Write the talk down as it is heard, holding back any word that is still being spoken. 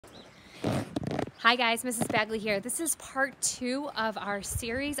Hi guys, Mrs. Bagley here. This is part 2 of our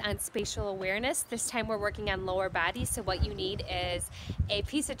series on spatial awareness. This time we're working on lower body, so what you need is a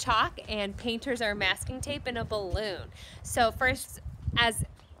piece of chalk and painter's or masking tape and a balloon. So first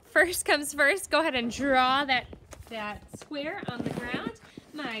comes first, go ahead and draw that square on the ground.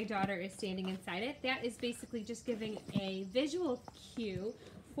 My daughter is standing inside it. That is basically just giving a visual cue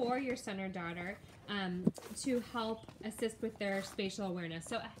for your son or daughter to help assist with their spatial awareness.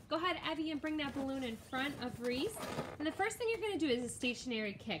 So go ahead, Evie, and bring that balloon in front of Reese. And the first thing you're going to do is a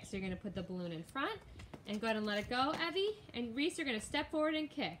stationary kick. So you're going to put the balloon in front and go ahead and let it go, Evie. And Reese, you're going to step forward and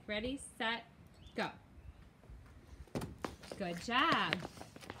kick. Ready, set, go. Good job.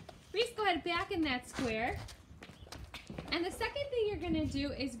 Reese, go ahead, back in that square. And the second thing you're going to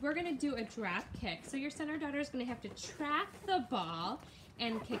do is we're going to do a drop kick. So your son or daughter is going to have to track the ball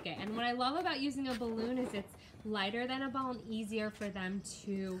and kick it. And what I love about using a balloon is it's lighter than a ball and easier for them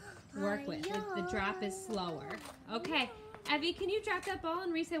to work with. The drop is slower. Okay, Evie, can you drop that ball?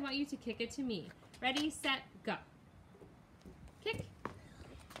 And Reese, I want you to kick it to me. Ready, set, go. Kick.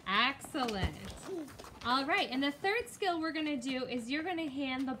 Excellent. All right, and the third skill we're going to do is you're going to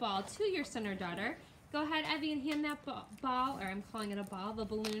hand the ball to your son or daughter. Go ahead, Evie, and hand that ball, or I'm calling it a ball, the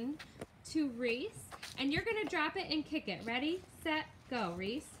balloon, to Reese. And you're going to drop it and kick it. Ready, set, go,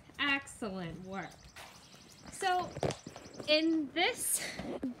 Reese. Excellent work. So in this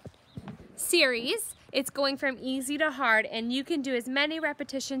series, it's going from easy to hard, and you can do as many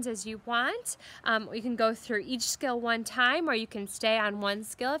repetitions as you want. You can go through each skill one time, or you can stay on one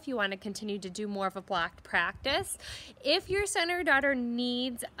skill if you want to continue to do more of a blocked practice. If your son or daughter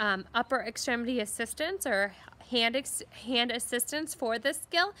needs upper extremity assistance or hand assistance for this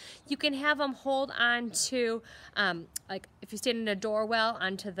skill, you can have them hold on to, like if you stand in a door well,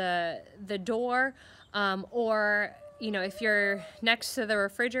 onto the door, or you know, if you're next to the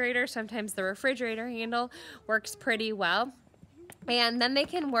refrigerator, sometimes the refrigerator handle works pretty well. And then they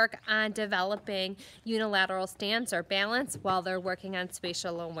can work on developing unilateral stance or balance while they're working on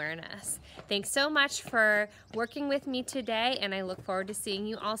spatial awareness. Thanks so much for working with me today, and I look forward to seeing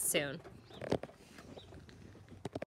you all soon.